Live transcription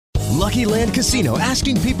Lucky Land Casino,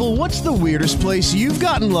 asking people, what's the weirdest place you've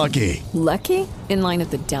gotten lucky? Lucky? In line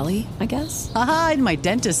at the deli, I guess? Aha, in my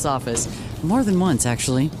dentist's office. More than once,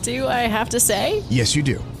 actually. Do I have to say? Yes, you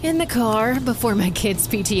do. In the car before my kids'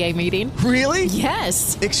 PTA meeting. Really?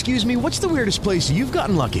 Yes. Excuse me, what's the weirdest place you've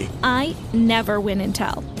gotten lucky? I never win and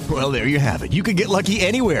tell. Well, there you have it. You can get lucky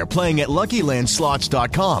anywhere, playing at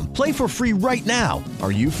LuckyLandSlots.com. Play for free right now.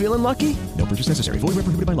 Are you feeling lucky? No purchase necessary. Void where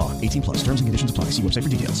prohibited by law. 18 plus. Terms and conditions apply. See website for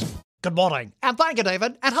details. Good morning, and thank you,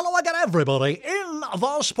 David, and hello again, everybody in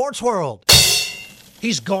the sports world.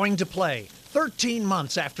 He's going to play. 13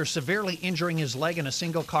 months after severely injuring his leg in a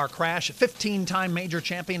single-car crash, 15-time major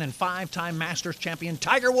champion and 5-time Masters champion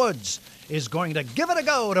Tiger Woods is going to give it a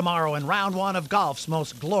go tomorrow in round one of golf's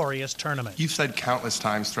most glorious tournament. You've said countless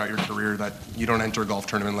times throughout your career that you don't enter a golf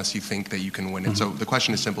tournament unless you think that you can win it. So the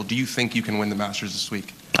question is simple. Do you think you can win the Masters this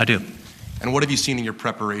week? I do. And what have you seen in your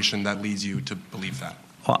preparation that leads you to believe that?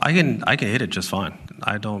 Well, I can hit it just fine.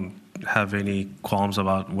 I don't have any qualms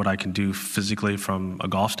about what I can do physically from a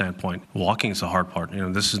golf standpoint. Walking is the hard part.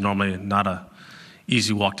 This is normally not a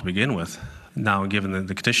easy walk to begin with. Now, given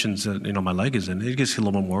the conditions that my leg is in, it gets a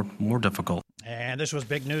little bit more difficult. And this was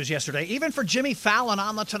big news yesterday, even for Jimmy Fallon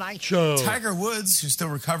on The Tonight Show. Tiger Woods, who's still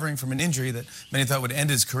recovering from an injury that many thought would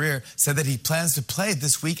end his career, said that he plans to play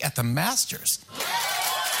this week at the Masters.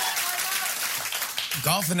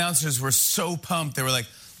 Golf announcers were so pumped, they were like,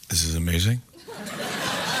 "This is amazing."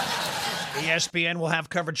 ESPN will have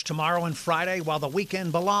coverage tomorrow and Friday, while the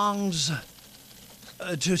weekend belongs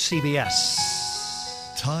to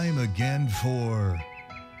CBS. Time again for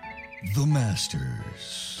the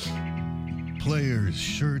Masters. Players'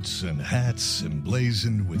 shirts and hats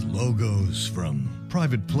emblazoned with logos from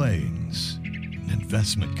private planes and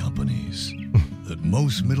investment companies that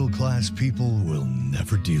most middle-class people will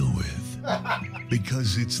never deal with.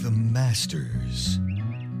 Because it's the Masters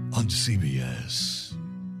on CBS.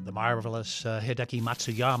 The marvelous Hideki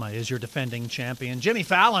Matsuyama is your defending champion. Jimmy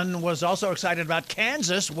Fallon was also excited about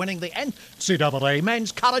Kansas winning the NCAA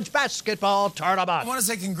Men's College Basketball Tournament. I want to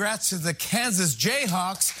say congrats to the Kansas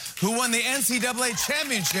Jayhawks, who won the NCAA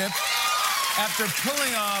championship after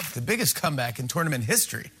pulling off the biggest comeback in tournament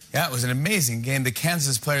history. Yeah, it was an amazing game. The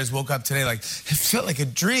Kansas players woke up today like, it felt like a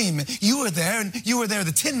dream. You were there, and you were there.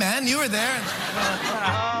 The Tin Man, you were there.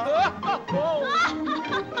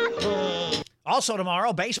 Also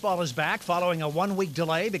tomorrow, baseball is back following a one-week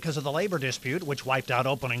delay because of the labor dispute, which wiped out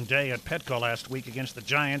opening day at Petco last week against the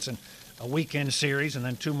Giants and a weekend series, and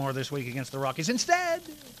then 2 more this week against the Rockies. Instead,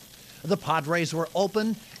 the Padres were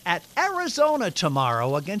open at Arizona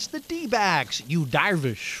tomorrow against the D-backs. Yu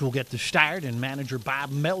Darvish will get the start in manager Bob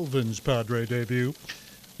Melvin's Padre debut.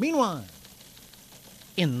 Meanwhile,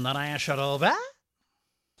 in the National Valley,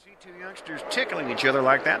 see two youngsters tickling each other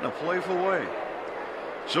like that in a playful way.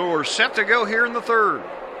 So we're set to go here in the third.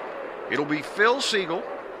 It'll be Phil Siegel,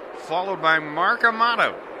 followed by Mark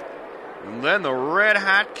Amato. And then the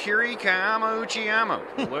red-hot Kirikama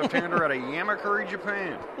Uchiyama, left-hander out of Yamakuri,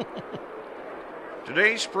 Japan.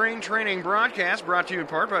 Today's spring training broadcast brought to you in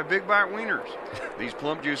part by Big Bite Wieners. These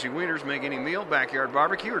plump, juicy wieners make any meal, backyard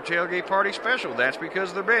barbecue, or tailgate party special. That's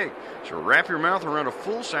because they're big. So wrap your mouth around a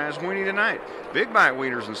full-size weenie tonight. Big Bite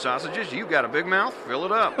Wieners and sausages, you've got a big mouth, fill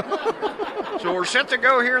it up. So we're set to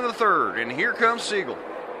go here in the third, and here comes Siegel.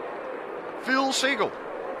 Phil Siegel,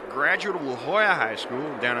 graduate of La Jolla High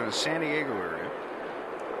School down in the San Diego area.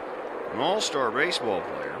 An all-star baseball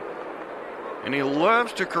player. And he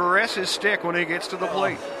loves to caress his stick when he gets to the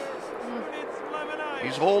plate.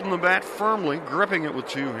 He's holding the bat firmly, gripping it with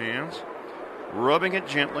 2 hands, rubbing it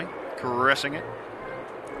gently, caressing it,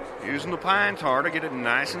 using the pine tar to get it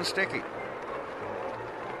nice and sticky,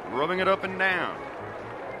 rubbing it up and down,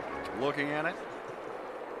 looking at it,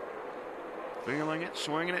 feeling it,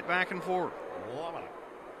 swinging it back and forth, loving it,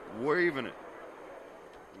 waving it,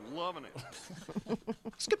 loving it.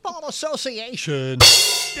 Basketball Association.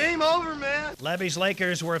 Game over, man. Levy's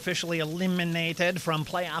Lakers were officially eliminated from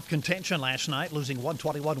playoff contention last night, losing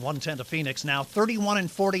 121-110 to Phoenix. Now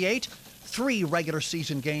 31-48. 3 regular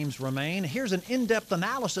season games remain. Here's an in-depth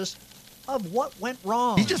analysis of what went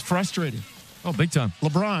wrong. He's just frustrated. Oh, big time.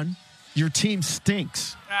 LeBron, your team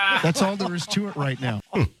stinks. That's all there is to it right now.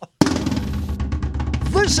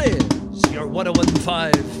 This is your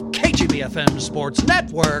 101.5 KGB-FM Sports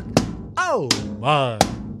Network. Oh, my.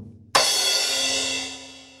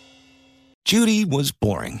 Judy was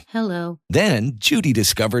boring. Hello. Then Judy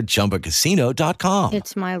discovered ChumbaCasino.com.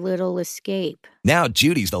 It's my little escape. Now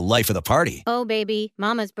Judy's the life of the party. Oh, baby,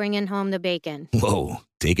 mama's bringing home the bacon. Whoa,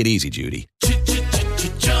 take it easy, Judy.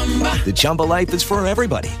 The Chumba life is for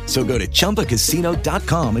everybody. So go to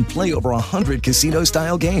ChumbaCasino.com and play over 100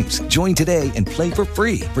 casino-style games. Join today and play for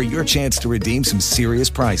free for your chance to redeem some serious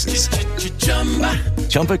prizes.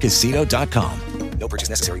 ChumbaCasino.com. No purchase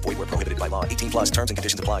necessary. Void where prohibited by law. 18 plus terms and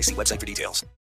conditions apply. See website for details.